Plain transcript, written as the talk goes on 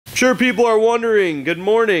Sure, people are wondering, good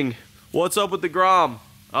morning, what's up with the Grom?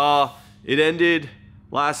 It ended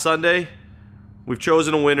last Sunday. We've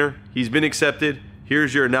chosen a winner. He's been accepted.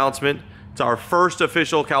 Here's your announcement. It's our first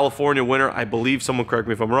official California winner. I believe, someone correct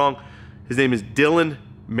me if I'm wrong. His name is Dylan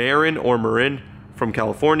Marin from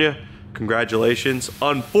California. Congratulations.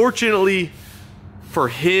 Unfortunately for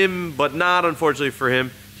him, but not unfortunately for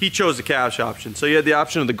him, he chose the cash option. So you had the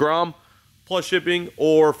option of the Grom plus shipping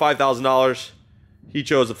or $5,000. He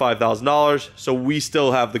chose the $5,000, so we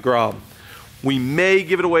still have the Grom. We may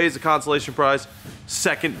give it away as a consolation prize,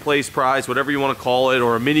 second place prize, whatever you want to call it,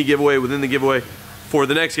 or a mini giveaway within the giveaway for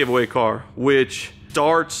the next giveaway car, which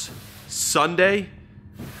starts Saturday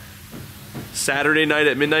night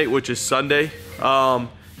at midnight, which is Sunday,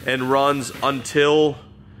 and runs until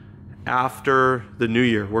after the new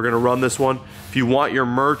year. We're gonna run this one. If you want your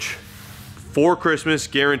merch for Christmas,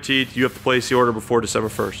 guaranteed, you have to place the order before December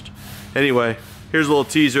 1st. Anyway, here's a little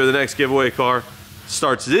teaser. The next giveaway car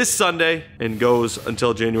starts this Sunday and goes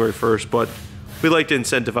until January 1st, but we like to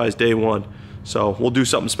incentivize day one. So we'll do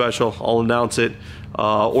something special. I'll announce it,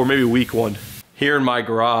 or maybe week one. Here in my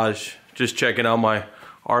garage, just checking out my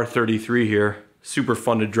R33 here. Super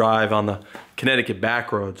fun to drive on the Connecticut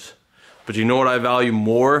back roads. But you know what I value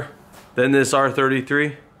more than this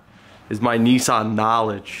R33? Is my Nissan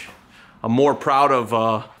knowledge. I'm more proud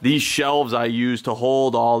of these shelves I use to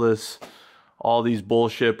hold all these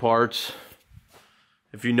bullshit parts.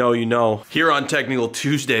 If you know, you know. Here on Technical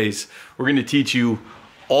Tuesdays, we're gonna teach you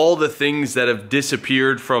all the things that have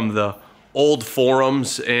disappeared from the old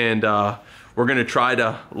forums, and we're gonna try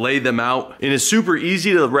to lay them out in a super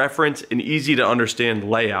easy to reference and easy to understand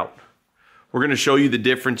layout. We're gonna show you the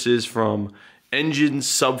differences from engines,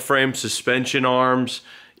 subframe, suspension arms,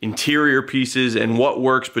 interior pieces, and what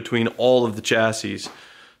works between all of the chassis.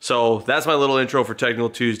 So that's my little intro for Technical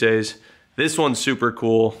Tuesdays. This one's super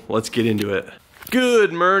cool. Let's get into it.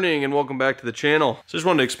 Good morning and welcome back to the channel. So just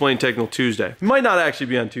wanted to explain Technical Tuesday. It might not actually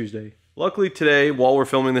be on Tuesday. Luckily today, while we're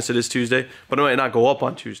filming this, it is Tuesday, but it might not go up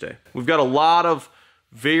on Tuesday. We've got a lot of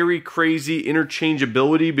very crazy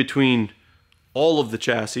interchangeability between all of the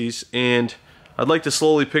chassis, and I'd like to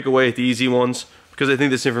slowly pick away at the easy ones because I think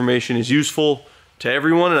this information is useful to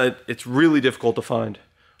everyone, and it's really difficult to find,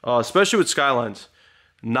 especially with Skylines.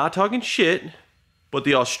 Not talking shit, but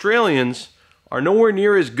the Australians are nowhere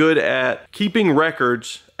near as good at keeping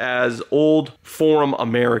records as old forum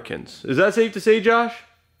Americans. Is that safe to say, Josh?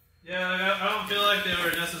 Yeah, I don't feel like they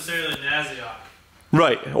were necessarily Naziok.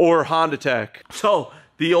 Right, or Honda Tech. So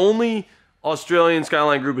the only Australian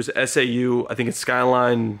Skyline group is SAU. I think it's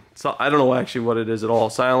Skyline. I don't know actually what it is at all.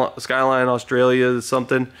 Skyline Australia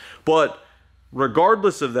something. But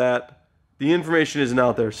regardless of that, the information isn't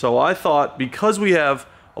out there. So I thought because we have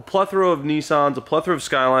a plethora of Nissans, a plethora of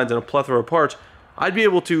Skylines, and a plethora of parts, I'd be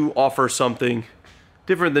able to offer something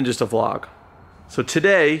different than just a vlog. So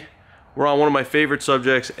today, we're on one of my favorite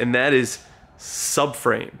subjects, and that is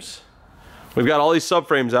subframes. We've got all these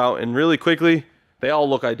subframes out, and really quickly, they all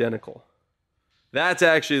look identical. That's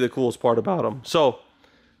actually the coolest part about them. So,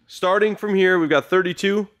 starting from here, we've got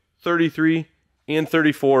 32, 33, and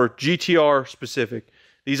 34 GTR specific.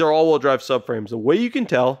 These are all-wheel drive subframes. The way you can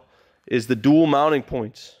tell is the dual mounting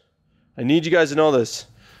points. I need you guys to know this.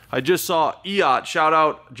 I just saw Eot, shout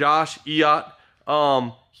out Josh Eot.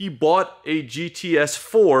 He bought a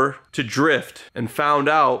GTS4 to drift and found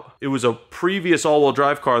out it was a previous all-wheel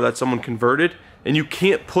drive car that someone converted, and you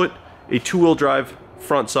can't put a two-wheel drive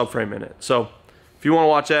front subframe in it. So if you want to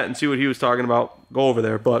watch that and see what he was talking about, go over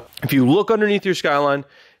there. But if you look underneath your Skyline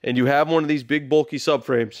and you have one of these big bulky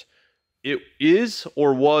subframes, it is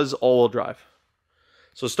or was all-wheel drive.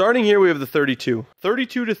 So starting here, we have the 32.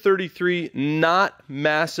 32 to 33, not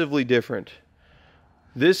massively different.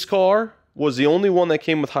 This car was the only one that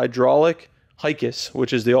came with hydraulic HICUS,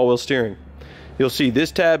 which is the all-wheel steering. You'll see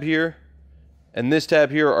this tab here and this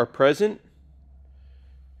tab here are present,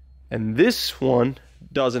 and this one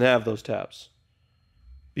doesn't have those tabs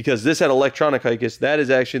because this had electronic HICUS. That is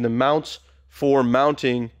actually the mounts for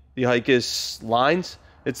mounting the HICUS lines.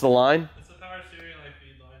 It's the line. It's the power steering like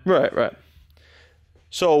feed line. Right, right.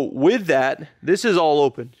 So with that, this is all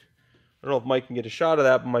open. I don't know if Mike can get a shot of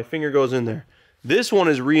that, but my finger goes in there. This one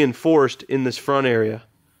is reinforced in this front area.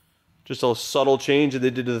 Just a subtle change that they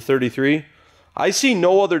did to the 33. I see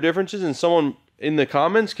no other differences, and someone in the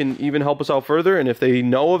comments can even help us out further. And if they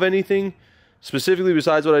know of anything specifically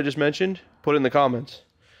besides what I just mentioned, put it in the comments.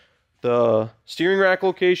 The steering rack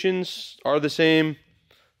locations are the same.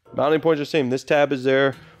 Mounting points are the same. This tab is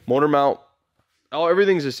there. Motor mount. Oh,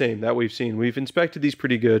 everything's the same that we've seen. We've inspected these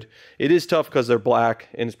pretty good. It is tough because they're black,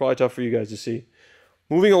 and it's probably tough for you guys to see.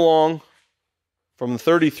 Moving along, from the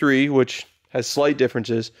 33, which has slight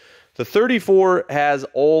differences. The 34 has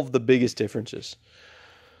all of the biggest differences.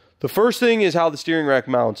 The first thing is how the steering rack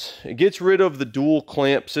mounts. It gets rid of the dual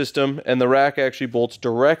clamp system, and the rack actually bolts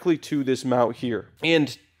directly to this mount here,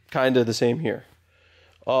 and kind of the same here.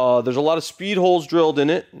 There's a lot of speed holes drilled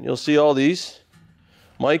in it. You'll see all these.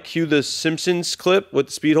 Mike, cue the Simpsons clip with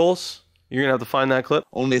the speed holes. You're gonna have to find that clip.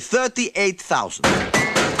 Only 38,000.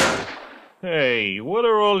 Hey, what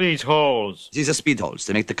are all these holes? These are speed holes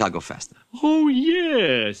to make the car go faster. Oh,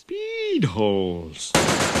 yeah, speed holes.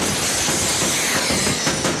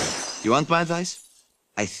 You want my advice?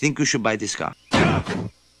 I think you should buy this car.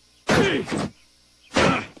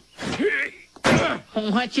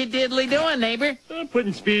 What you diddly doing, neighbor? I'm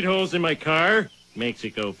putting speed holes in my car. Makes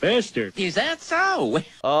it go faster. Is that so?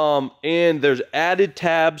 And there's added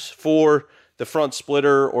tabs for the front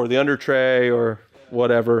splitter or the under tray or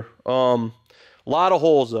whatever. A lot of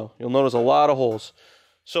holes though. You'll notice a lot of holes.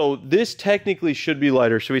 So this technically should be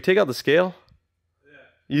lighter. Should we take out the scale? Yeah.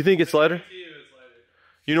 You think it's lighter?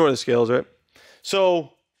 You know where the scale is, right?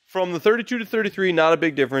 So from the 32 to 33, not a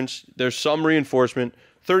big difference. There's some reinforcement.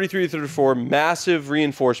 33 to 34, massive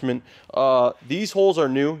reinforcement. These holes are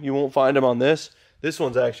new. You won't find them on this. This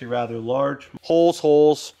one's actually rather large.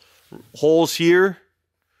 Holes here.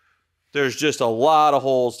 There's just a lot of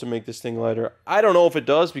holes to make this thing lighter. I don't know if it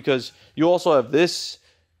does because you also have this.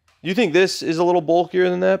 You think this is a little bulkier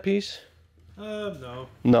than that piece? No.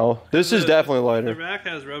 No, this is definitely lighter. The rack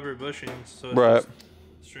has rubber bushings, so it's right.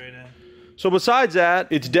 just straight in. So besides that,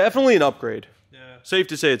 it's definitely an upgrade. Yeah. Safe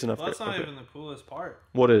to say it's an Well, upgrade. that's not even the coolest part.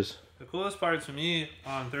 What is? The coolest part to me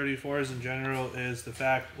on 34s in general is the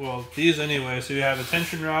fact, well, these anyway, so you have a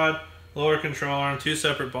tension rod, lower control arm, 2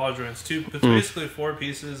 separate ball joints. It's basically 4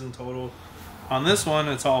 pieces in total. On this one,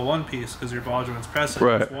 it's all 1 piece because your ball joint's pressing.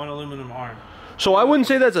 Right. It's 1 aluminum arm. So I wouldn't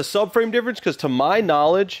say that's a subframe difference because to my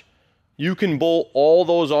knowledge, you can bolt all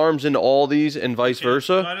those arms into all these and vice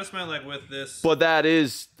versa. No, I just meant like with this. But that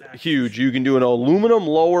is huge. You can do an aluminum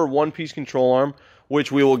lower 1-piece control arm,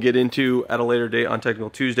 which we will get into at a later date on Technical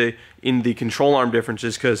Tuesday in the control arm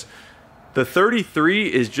differences because the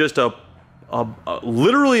 33 is just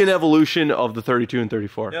literally an evolution of the 32 and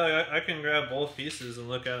 34. Yeah, like I can grab both pieces and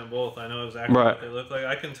look at them both. I know exactly what they look like.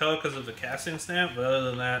 I can tell because of the casting stamp, but other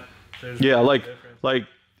than that, there's no difference.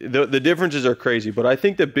 The differences are crazy. But I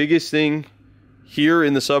think the biggest thing here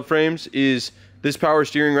in the subframes is this power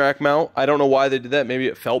steering rack mount. I don't know why they did that. Maybe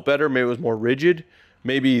it felt better. Maybe it was more rigid.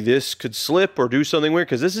 Maybe this could slip or do something weird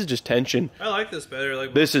because this is just tension. I like this better.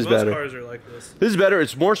 Like this is most better. Cars are like this. This is better.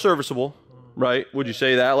 It's more serviceable, right? Would you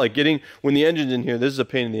say that? Like when the engine's in here, this is a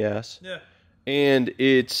pain in the ass. Yeah. And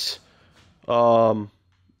it's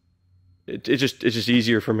just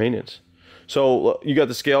easier for maintenance. So you got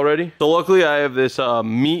the scale ready? So luckily I have this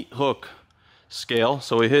meat hook scale.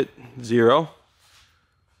 So we hit 0.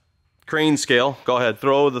 Crane scale. Go ahead.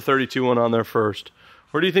 Throw the 32 one on there first.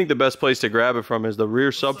 Where do you think the best place to grab it from is the rear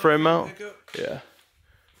subframe mount? Yeah.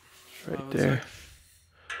 Right there.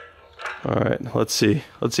 All right. Let's see.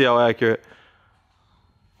 Let's see how accurate.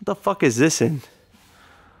 What the fuck is this in?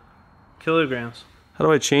 Kilograms. How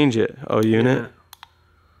do I change it? Oh, unit? Yeah.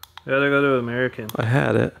 You gotta go to American. I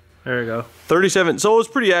had it. There we go. 37. So it was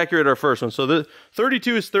pretty accurate, our first one. So the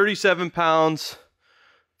 32 is 37 pounds.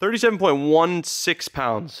 37.16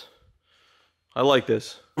 pounds. I like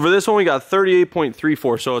this. For this one, we got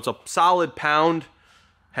 38.34. So it's a solid pound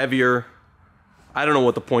heavier. I don't know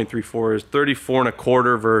what the 0.34 is. 34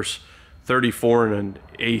 1/4 versus 34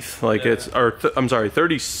 1/8. Like it's, or I'm sorry,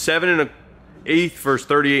 37 1/8 versus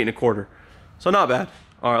 38 1/4. So not bad.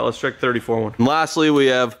 All right, let's check the 34 one. And lastly, we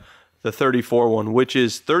have the 34 one, which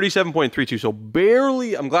is 37.32. So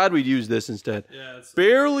barely, I'm glad we used this instead. Yeah, it's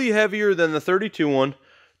barely heavier than the 32 one.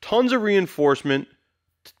 Tons of reinforcement,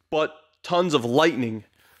 but tons of lightning.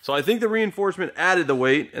 So I think the reinforcement added the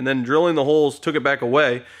weight, and then drilling the holes took it back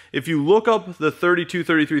away. If you look up the 32,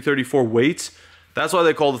 33, 34 weights, that's why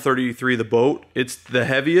they call the 33 the boat. It's the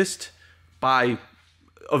heaviest by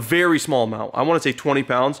a very small amount. I want to say 20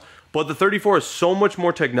 pounds, but the 34 has so much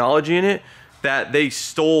more technology in it that they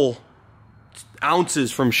stole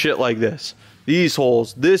ounces from shit like this. These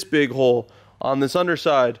holes, this big hole on this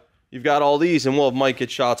underside, you've got all these, and we'll have Mike get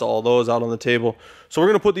shots of all those out on the table. So we're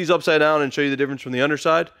going to put these upside down and show you the difference from the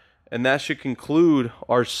underside, and that should conclude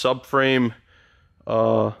our subframe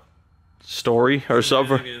story. Our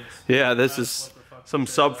subframe. Yeah, this is some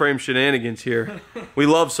subframe shenanigans here. We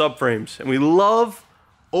love subframes, and we love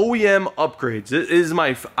OEM upgrades. It is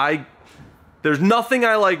there's nothing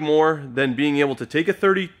I like more than being able to take a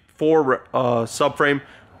 34 subframe,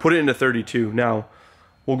 put it into 32. Now,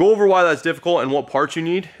 we'll go over why that's difficult and what parts you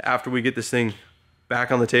need after we get this thing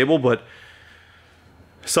back on the table, but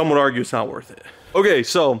some would argue it's not worth it. Okay,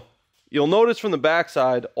 so you'll notice from the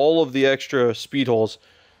backside all of the extra speed holes,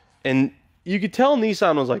 and you could tell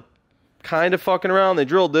Nissan was like kind of fucking around. They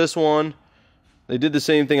drilled this one. They did the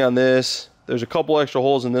same thing on this. There's a couple extra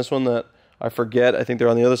holes in this one that I forget. I think they're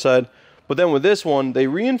on the other side. But then with this one, they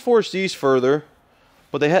reinforced these further.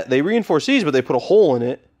 But they reinforced these, but they put a hole in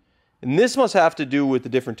it. And this must have to do with the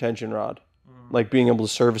different tension rod. Like being able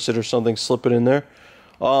to service it or something, slip it in there.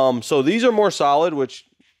 So these are more solid, which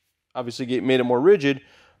obviously made it more rigid,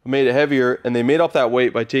 made it heavier. And they made up that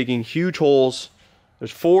weight by taking huge holes.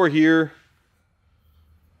 There's 4 here,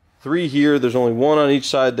 3 here. There's only 1 on each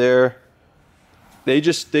side there. They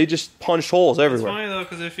just punched holes everywhere. It's funny though,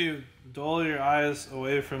 because if you dull your eyes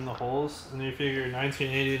away from the holes, and you figure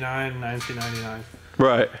 1989, 1999.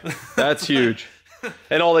 Right, that's huge.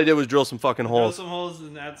 And all they did was drill some fucking holes. Drill some holes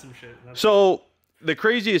and add some shit. So the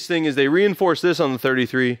craziest thing is they reinforced this on the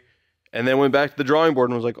 33, and then went back to the drawing board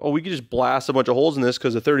and was like, oh, we could just blast a bunch of holes in this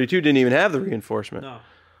because the 32 didn't even have the reinforcement. No.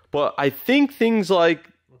 But I think things like...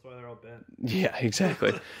 That's why they're all bent. Yeah,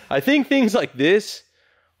 exactly. I think things like this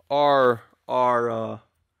are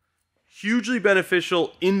hugely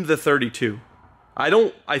beneficial in the 32.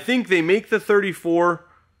 I think they make the 34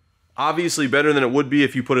 obviously better than it would be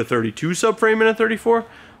if you put a 32 subframe in a 34,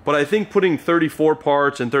 but I think putting 34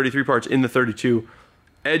 parts and 33 parts in the 32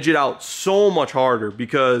 edge it out so much harder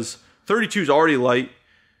because 32 is already light.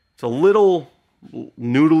 It's a little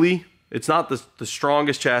noodly. It's not the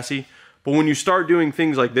strongest chassis, but when you start doing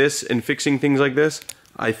things like this and fixing things like this,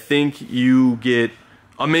 I think you get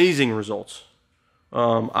amazing results.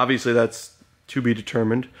 Obviously, that's to be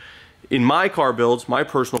determined. In my car builds, my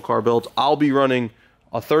personal car builds, I'll be running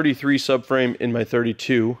a 33 subframe in my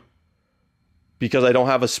 32 because I don't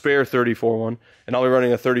have a spare 34 one, and I'll be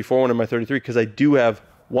running a 34 one in my 33 because I do have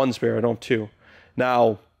 1 spare. I don't have 2.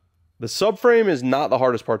 Now, the subframe is not the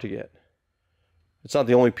hardest part to get. It's not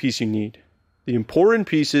the only piece you need. The important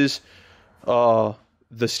piece is the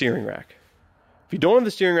steering rack. If you don't have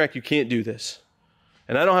the steering rack, you can't do this.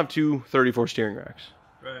 And I don't have 2 34 steering racks.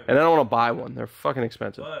 Right. And I don't want to buy one. They're fucking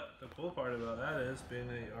expensive. But the cool part about that is, being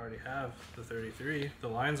that you already have the 33, the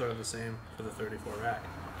lines are the same for the 34 rack.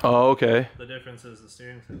 Oh, okay. The difference is the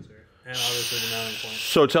steering sensor and obviously the mounting point.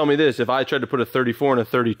 So tell me this, if I tried to put a 34 and a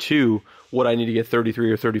 32, would I need to get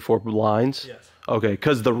 33 or 34 lines? Yes. Okay,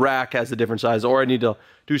 because the rack has a different size, or I need to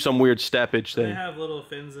do some weird steppage thing. They have little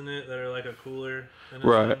fins in it that are like a cooler in a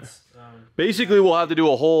Right. sense. Basically, we'll have to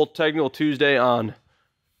do a whole Technical Tuesday on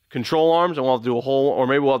control arms, and we'll have to do a whole, or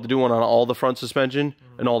maybe we'll have to do one on all the front suspension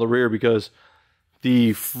and all the rear, because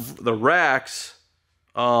the racks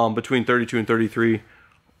between 32 and 33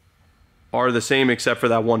 are the same except for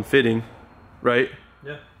that one fitting, right?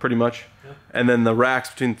 Yeah. Pretty much. Yeah. And then the racks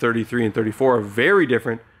between 33 and 34 are very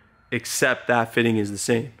different, except that fitting is the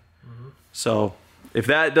same. So if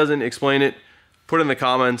that doesn't explain it, put it in the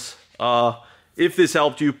comments. If this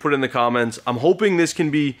helped you, put it in the comments. I'm hoping this can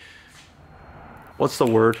be, what's the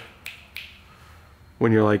word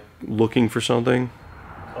when you're like looking for something?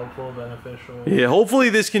 Helpful, beneficial. Yeah, hopefully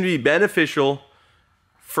this can be beneficial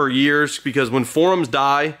for years, because when forums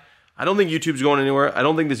die, I don't think YouTube's going anywhere. I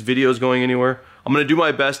don't think this video is going anywhere. I'm going to do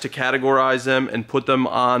my best to categorize them and put them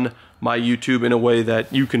on my YouTube in a way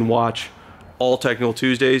that you can watch all Technical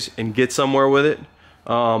Tuesdays and get somewhere with it.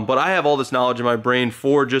 But I have all this knowledge in my brain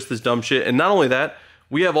for just this dumb shit. And not only that,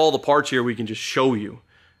 we have all the parts here we can just show you.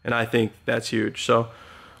 And I think that's huge. So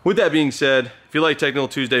with that being said, if you like Technical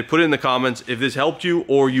Tuesday, put it in the comments. If this helped you,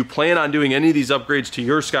 or you plan on doing any of these upgrades to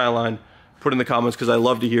your Skyline, put it in the comments, because I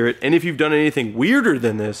love to hear it. And if you've done anything weirder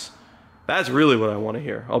than this, that's really what I want to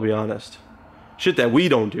hear, I'll be honest. Shit that we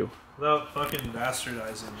don't do. Without fucking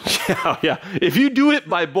bastardizing it. Yeah. If you do it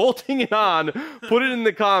by bolting it on, put it in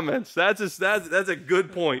the comments. That's a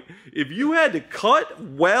good point. If you had to cut,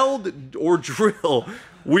 weld, or drill,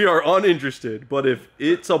 we are uninterested. But if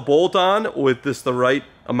it's a bolt on with the right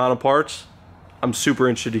amount of parts, I'm super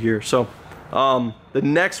interested to hear. So the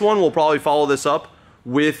next one, we'll probably follow this up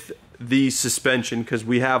with the suspension, because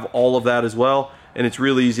we have all of that as well, and it's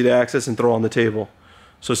really easy to access and throw on the table.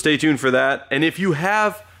 So stay tuned for that. And if you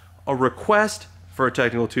have a request for a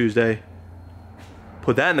Technical Tuesday,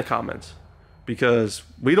 put that in the comments, because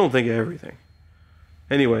we don't think of everything.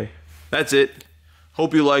 Anyway, that's it.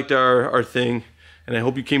 Hope you liked our thing, and I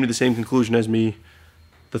hope you came to the same conclusion as me.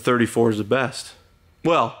 The 34 is the best.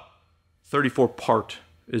 Well, 34 part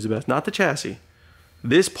is the best, not the chassis.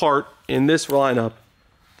 This part in this lineup,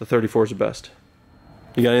 the 34 is the best.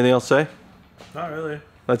 You got anything else to say? Not really.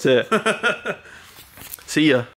 That's it. See ya.